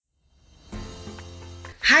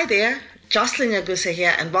Hi there, Jocelyn Yagusa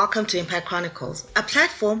here, and welcome to Impact Chronicles, a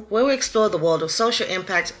platform where we explore the world of social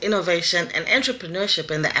impact, innovation, and entrepreneurship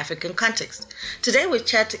in the African context. Today we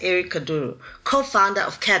chat to Eric Kaduru, co-founder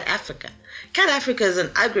of CAD Africa. CAD Africa is an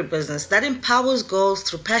agribusiness that empowers girls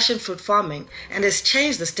through passion fruit farming and has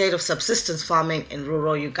changed the state of subsistence farming in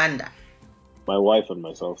rural Uganda. My wife and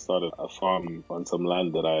myself started a farm on some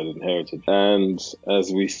land that I had inherited. And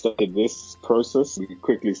as we started this process, we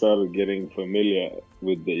quickly started getting familiar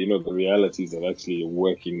with the realities of actually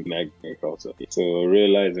working in agriculture. So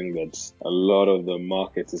realizing that a lot of the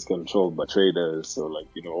market is controlled by traders. So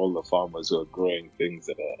all the farmers who are growing things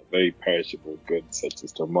that are very perishable goods, such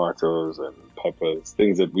as tomatoes and peppers,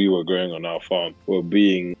 things that we were growing on our farm, were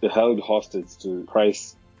being held hostage to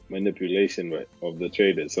price manipulation of the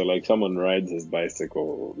traders. So someone rides his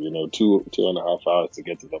bicycle, 2.5 hours to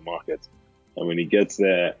get to the market. And when he gets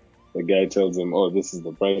there, the guy tells him, oh, this is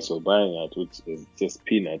the price we're buying at, which is just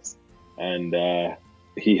peanuts. And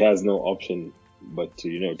he has no option but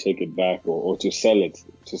to, take it back or to sell it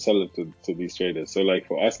to these traders. So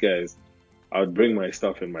for us guys, I would bring my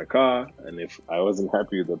stuff in my car. And if I wasn't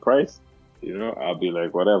happy with the price, I'll be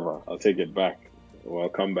like, whatever, I'll take it back. Or I'll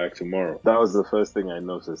come back tomorrow. That was the first thing I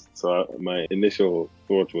noticed. So my initial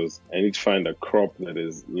thought was I need to find a crop that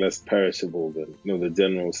is less perishable than the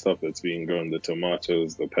general stuff that's being grown, the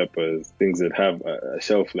tomatoes, the peppers, things that have a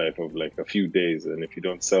shelf life of a few days. And if you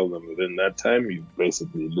don't sell them within that time, you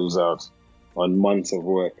basically lose out on months of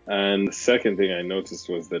work. And the second thing I noticed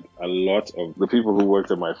was that a lot of the people who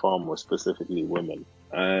worked at my farm were specifically women.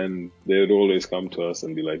 And they would always come to us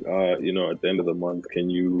and be like, at the end of the month, can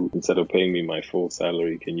you, instead of paying me my full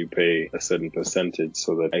salary, can you pay a certain percentage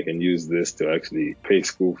so that I can use this to actually pay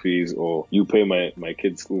school fees, or you pay my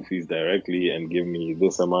kids' school fees directly and give me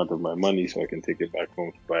this amount of my money so I can take it back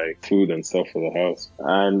home to buy food and stuff for the house.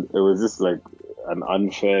 And it was just an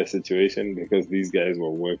unfair situation because these guys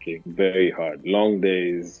were working very hard, long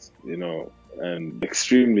days, and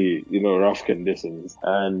extremely, rough conditions.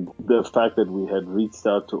 And the fact that we had reached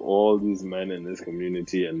out to all these men in this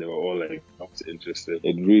community and they were all not interested,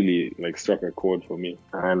 it really struck a chord for me.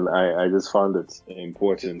 And I just found it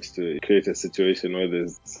important to create a situation where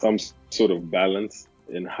there's some sort of balance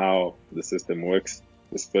in how the system works,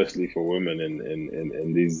 especially for women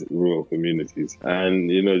in these rural communities.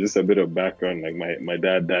 And, just a bit of background, my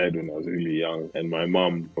dad died when I was really young, and my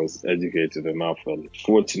mom was educated enough and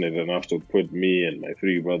fortunate enough to put me and my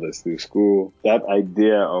 3 brothers through school. That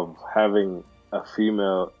idea of having a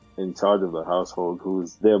female in charge of the household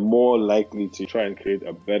they're more likely to try and create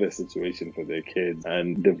a better situation for their kids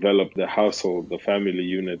and develop the household, the family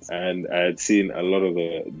units. And I had seen a lot of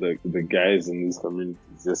the guys in these communities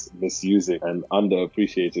just misusing and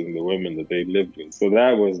underappreciating the women that they lived with. So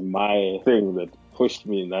that was my thing that pushed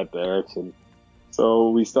me in that direction. So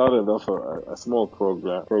we started off a small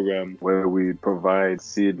program where we provide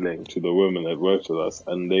seedling to the women that worked with us,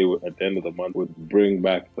 and they would, at the end of the month, would bring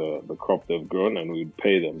back the crop they've grown and we'd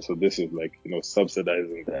pay them. So this is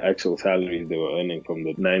subsidizing the actual salaries they were earning from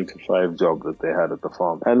the 9-to-5 job that they had at the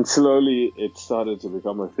farm. And slowly it started to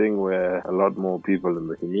become a thing where a lot more people in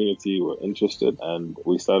the community were interested, and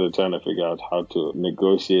we started trying to figure out how to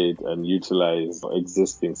negotiate and utilize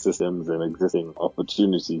existing systems and existing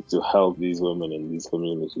opportunities to help these women in these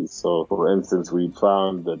communities. So, for instance, we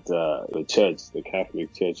found that the church, the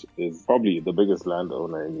Catholic Church, is probably the biggest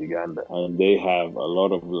landowner in Uganda, and they have a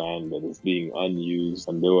lot of land that is being unused,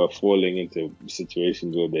 and they were falling into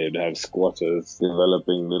situations where they'd have squatters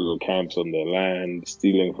developing little camps on their land,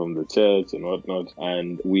 stealing from the church and whatnot.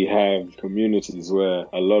 And we have communities where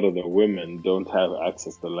a lot of the women don't have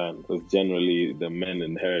access to land, because generally the men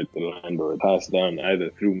inherit the land or pass down either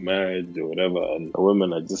through marriage or whatever, and the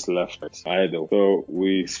women are just left idle. So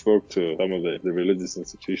we spoke to some of the religious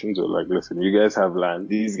institutions who were like, listen, you guys have land,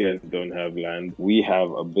 these guys don't have land. We have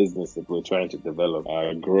a business that we're trying to develop,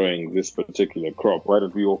 growing this particular crop. Why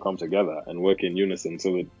don't we all come together and work in unison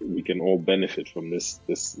so that we can all benefit from this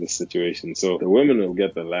situation? So the women will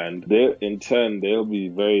get the land. In turn, they'll be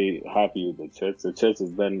very happy with the church. The church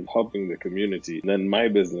is then helping the community. And then my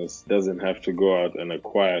business doesn't have to go out and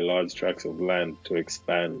acquire large tracts of land to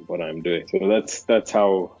expand what I'm doing. So that's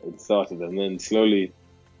how it started. And then slowly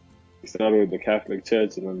we started with the Catholic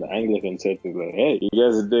Church, and then the Anglican Church was like, hey, you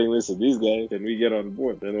guys are doing this with these guys, can we get on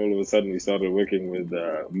board? Then all of a sudden we started working with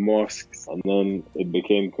mosques, and then it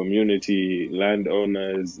became community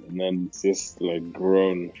landowners, and then it's just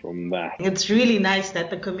grown from that. It's really nice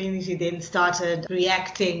that the community then started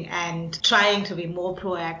reacting and trying to be more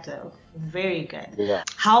proactive. Very good. Yeah.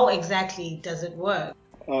 How exactly does it work?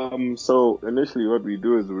 So initially what we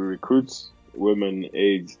do is we recruit women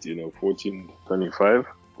aged 14 to 25,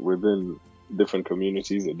 within different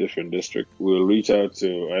communities or different districts. We'll reach out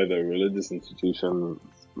to either religious institutions,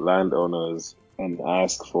 landowners, and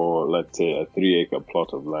ask for, let's say, a 3-acre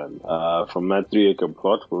plot of land. From that 3-acre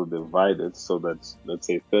plot, we'll divide it so that, let's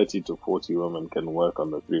say, 30 to 40 women can work on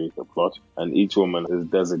the 3-acre plot, and each woman is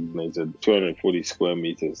designated 240 square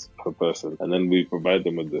meters per person. And then we provide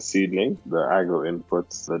them with the seedling, the agro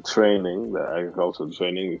inputs, the training, the agricultural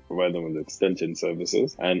training. We provide them with extension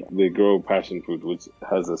services, and they grow passion fruit, which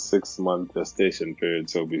has a 6-month gestation period.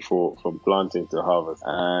 So from planting to harvest.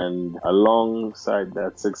 And alongside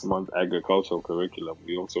that 6-month agricultural curriculum,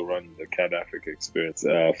 we also run the CAD Africa experience,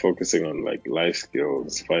 focusing on like life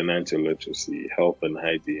skills, financial literacy, health and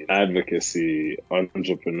hygiene, advocacy,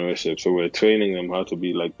 entrepreneurship. So we're training them how to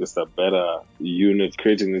be like just a better unit,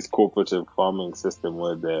 creating this cooperative farming system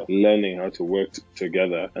where they're learning how to work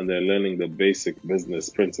together, and they're learning the basic business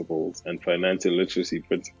principles and financial literacy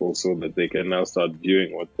principles so that they can now start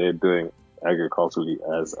viewing what they're doing agriculturally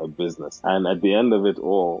as a business. And at the end of it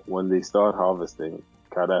all, when they start harvesting,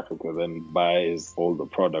 CAD Africa then buys all the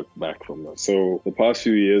product back from them. So the past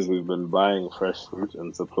few years, we've been buying fresh fruit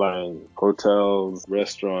and supplying hotels,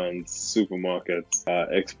 restaurants, supermarkets,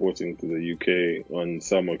 exporting to the UK on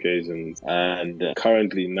some occasions. And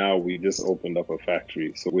currently now we just opened up a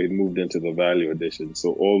factory. So we've moved into the value addition.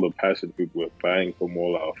 So all the passion fruit we're buying from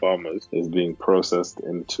all our farmers is being processed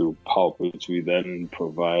into pulp, which we then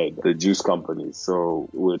provide the juice companies. So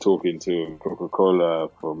we're talking to Coca-Cola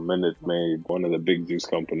for Minute Maid, one of the big juice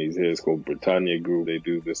companies here is called Britannia Group. They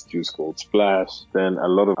do this juice called Splash. Then a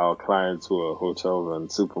lot of our clients who are hotels and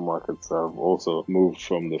supermarkets have also moved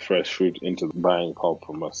from the fresh fruit into buying pulp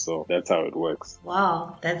from us. So that's how it works.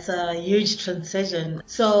 Wow, that's a huge transition.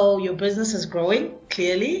 So your business is growing,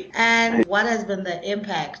 clearly. And what has been the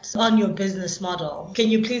impact on your business model? Can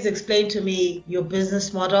you please explain to me your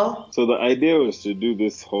business model? So the idea was to do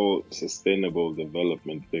this whole sustainable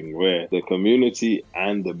development thing where the community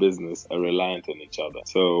and the business are reliant on each other.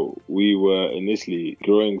 So we were initially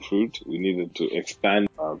growing fruit. We needed to expand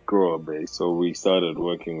our grower base. So we started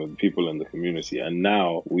working with people in the community. And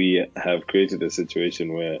now we have created a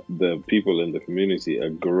situation where the people in the community are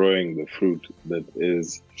growing the fruit that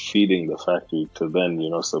is feeding the factory to then,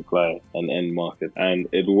 supply an end market. And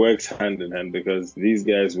it works hand in hand because these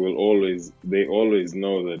guys always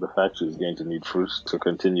know that the factory is going to need fruit to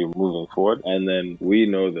continue moving forward. And then we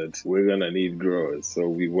know that we're going to need growers. So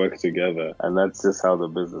we work together, and that's just how the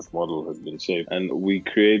business model has been shaped. And we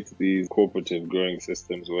create these cooperative growing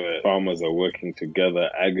systems where farmers are working together,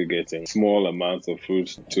 aggregating small amounts of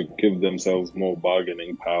fruit to give themselves more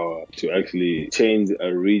bargaining power to actually change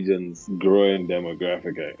a region's growing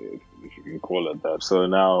demographic, if you can call it that. So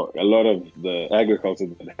now a lot of the agriculture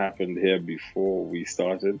that happened here before we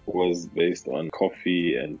started was based on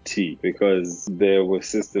coffee and tea, because there were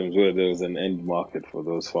systems where there was an end market for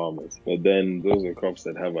those farmers. But then those are crops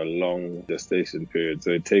that have a long gestation period,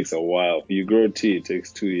 so it takes a while. If you grow tea, it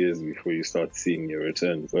takes 2 years before you start seeing your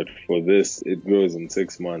returns. But for this, it grows in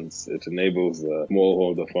 6 months. It enables the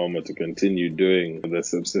smallholder farmer to continue doing the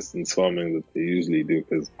subsistence farming that they usually do,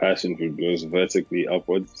 because passion fruit grows vertically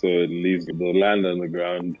upwards, so it leaves the land on the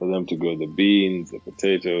ground for them to grow the beans, the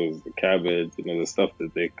potatoes, the cabbage, the stuff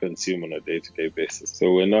that they consume on a day-to-day basis.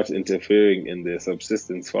 So we're not interfering in their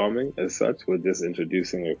subsistence farming as such. We're just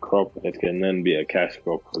introducing a crop that can then be a cash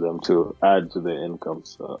crop for them to add to their income.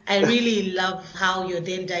 So I really love how you're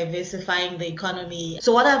then diversifying the economy.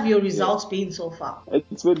 So what have your results been so far?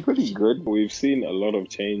 It's been pretty good. We've seen a lot of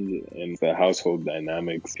change in the household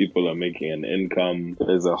dynamics. People are making an income.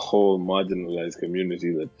 There's a whole marginalized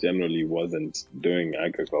community that generally wasn't doing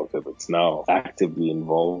agriculture that's now actively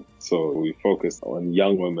involved. So we focused on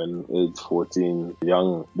young women age 14,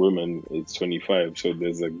 young women age 25. So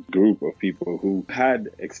there's a group of people who had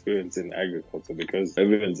experience in agriculture, because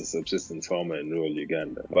everyone's a subsistence farmer in rural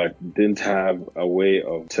Uganda, but didn't have a way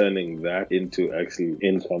of turning that into actually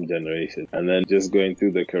income generation. And then just going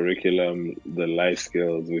through the curriculum, the life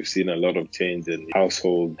skills, we've seen a lot of change in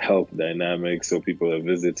household health dynamics. So people are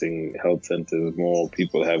visiting health centers more.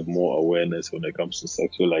 People have more awareness when it comes to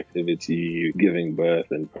sexual activity, giving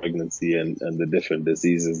birth and pregnancy, and the different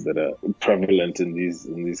diseases that are prevalent in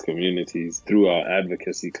these communities. Through our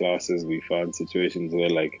advocacy classes, we found situations where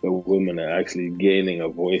the women are actually gaining a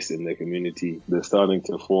voice in the community. They're starting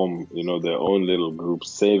to form, their own little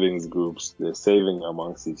groups, savings groups. They're saving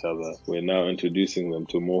amongst each other. We're now introducing them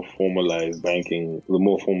to the more formalized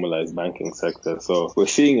banking sector. So we're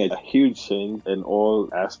seeing a huge change in all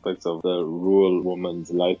aspects of the rural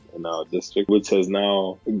woman's life in our district, which has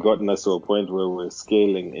now gotten us to a point where we're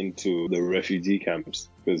scaling into the refugee camps.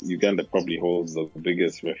 because Uganda probably holds the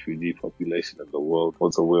biggest refugee population in the world.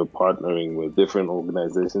 Also, we're partnering with different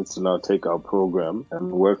organizations to now take our program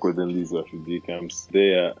and work within these refugee camps.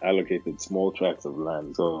 They are allocated small tracts of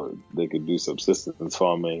land so they could do subsistence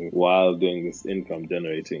farming while doing this income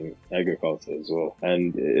generating agriculture as well.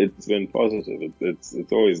 And it's been positive.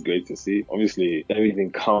 It's always great to see. Obviously,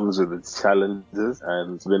 everything comes with its challenges,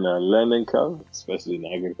 and it's been a learning curve, especially in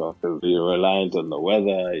agriculture. You're reliant on the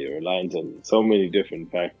weather, you're reliant on so many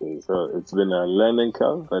different factors. So it's been a learning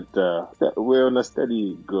curve, but we're on a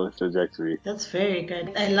steady growth trajectory. That's very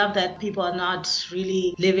good. I love that people are not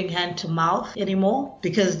really living hand to mouth anymore,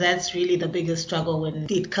 because that's really the biggest struggle when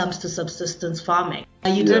it comes to subsistence farming.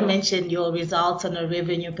 You did mention your results on a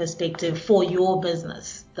revenue perspective for your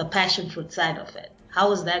business, the passion fruit side of it.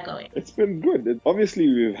 How is that going? It's been good. Obviously,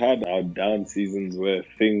 we've had our down seasons where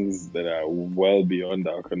things that are well beyond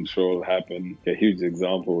our control happen. A huge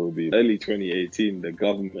example would be early 2018, the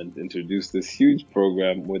government introduced this huge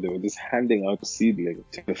program where they were just handing out seedlings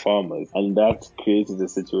to the farmers. And that created a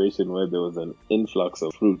situation where there was an influx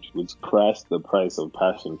of fruit, which crashed the price of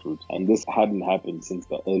passion fruit. And this hadn't happened since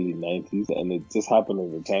the early 90s. And it just happened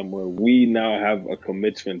at a time where we now have a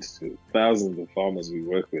commitment to thousands of farmers we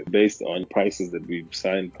work with based on prices that we've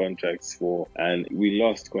signed contracts for, and we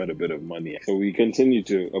lost quite a bit of money. So we continue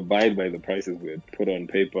to abide by the prices we had put on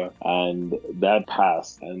paper, and that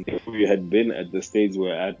passed. And if we had been at the stage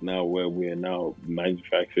we're at now, where we are now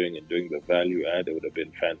manufacturing and doing the value add, it would have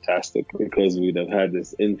been fantastic, because we'd have had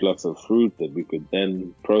this influx of fruit that we could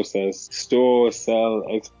then process, store, sell,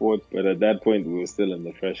 export. But at that point, we were still in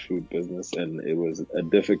the fresh food business, and it was a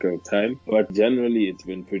difficult time. But generally, it's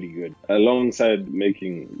been pretty good. Alongside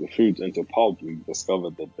making the fruit into pulp, we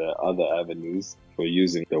discovered that there are other avenues for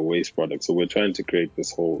using the waste product. So we're trying to create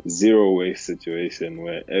this whole zero waste situation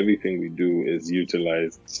where everything we do is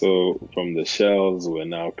utilized. So from the shells, we're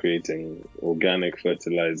now creating organic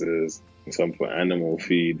fertilizers, some for animal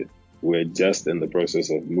feed. We're just in the process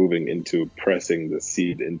of moving into pressing the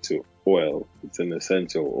seed into oil. It's an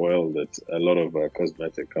essential oil that a lot of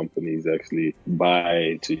cosmetic companies actually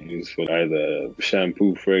buy to use for either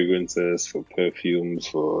shampoo, fragrances, for perfumes,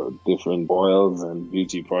 for different oils and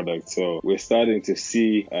beauty products. So we're starting to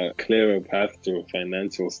see a clearer path to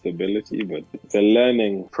financial stability, but it's a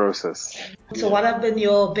learning process. So what have been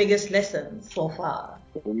your biggest lessons so far?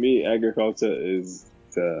 For me, agriculture is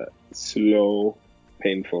a slow,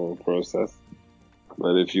 painful process,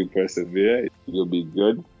 but if you persevere, you'll be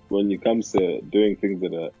good. When it comes to doing things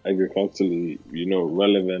that are agriculturally,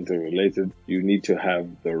 relevant or related, you need to have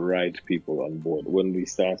the right people on board. When we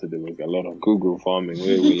started, there was a lot of Google farming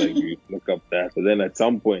where we look up that. But then at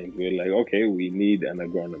some point, we're like, okay, we need an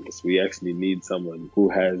agronomist. We actually need someone who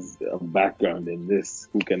has a background in this,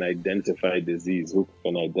 who can identify disease, who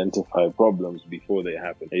can identify problems before they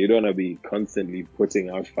happen. And you don't want to be constantly putting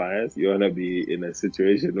out fires. You want to be in a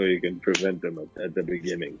situation where you can prevent them at the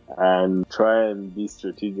beginning. And try and be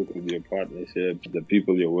strategic with your partnership. The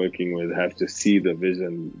people you're working with have to see the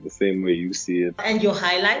vision the same way you see it. And your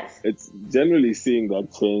highlights? It's generally seeing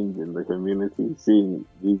that change in the community, seeing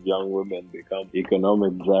these young women become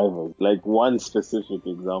economic drivers. Like one specific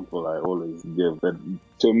example I always give that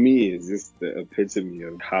to me is just the epitome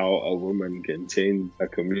of how a woman can change a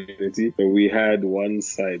community. So we had one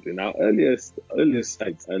site in our earliest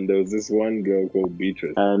sites, and there was this one girl called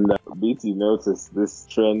Beatrice. And Beatty noticed this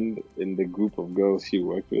trend in the group of girls she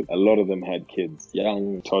worked with. A lot of them had kids,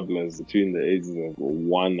 young toddlers between the ages of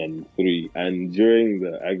 1 and 3. And during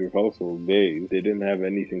the agricultural days, they didn't have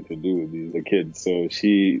anything to do with the kids. So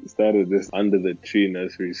she started this under the tree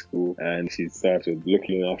nursery school, and she started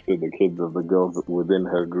looking after the kids of the girls within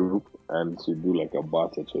her group. And she'd do like a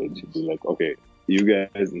barter trade. She'd be like, okay, you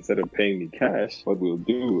guys, instead of paying me cash, what we'll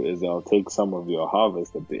do is I'll take some of your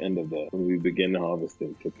harvest at the end of when we begin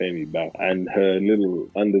harvesting, to pay me back. And her little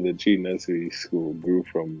under the tree nursery school grew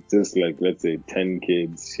from just like, let's say 10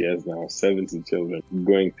 kids. She has now 70 children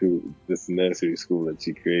going to this nursery school that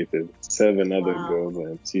she created, 7 other girls.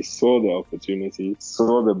 And she saw the opportunity,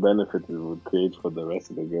 saw the benefit it would create for the rest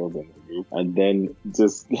of the girls in the group, and then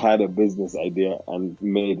just had a business idea and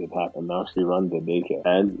made it happen. Now she runs a daycare,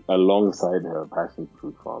 and alongside her passion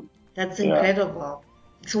fruit farm. That's incredible.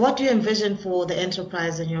 So what do you envision for the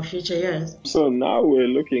enterprise in your future years? So now we're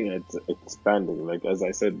looking at expanding. Like, as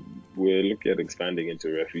I said, we're looking at expanding into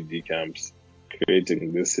refugee camps,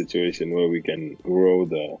 creating this situation where we can grow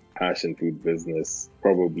the passion fruit business,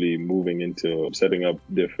 probably moving into setting up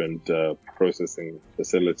different processing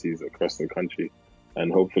facilities across the country,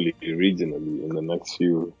 and hopefully regionally in the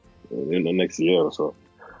next year or so.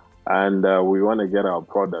 And we want to get our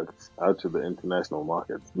products out to the international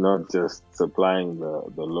market, not just supplying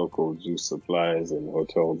the local juice suppliers and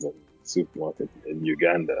hotels and supermarkets in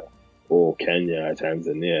Uganda or Kenya,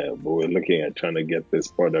 Tanzania. But we're looking at trying to get this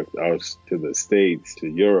product out to the States, to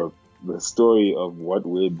Europe. The story of what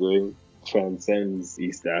we're doing transcends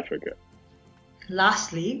East Africa.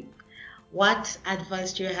 Lastly, what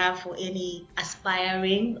advice do you have for any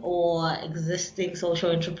aspiring or existing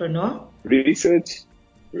social entrepreneur? Research,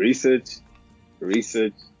 research,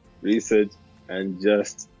 research, research, and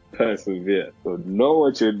just persevere. So know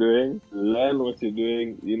what you're doing, learn what you're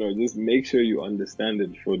doing, just make sure you understand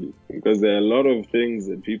it fully. Because there are a lot of things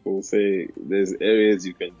that people say there's areas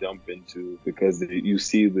you can jump into because you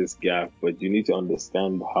see this gap, but you need to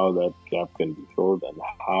understand how that gap can be filled and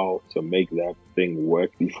how to make that thing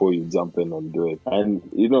work before you jump in and do it. And,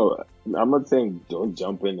 I'm not saying don't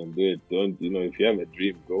jump in and do it. Don't, if you have a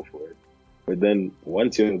dream, go for it. But then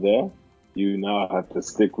once you're there, you now have to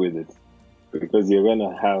stick with it because you're going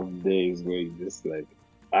to have days where you're just like,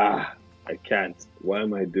 I can't. Why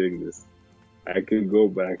am I doing this? I could go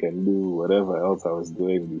back and do whatever else I was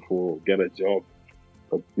doing before, get a job.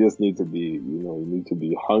 But you just need to be, you need to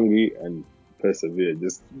be hungry and persevere.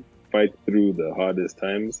 Just fight through the hardest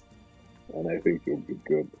times, and I think you'll be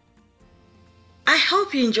good. I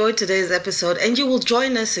hope you enjoyed today's episode and you will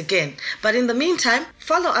join us again. But in the meantime,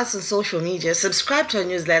 follow us on social media, subscribe to our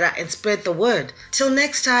newsletter, and spread the word. Till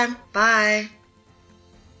next time, bye.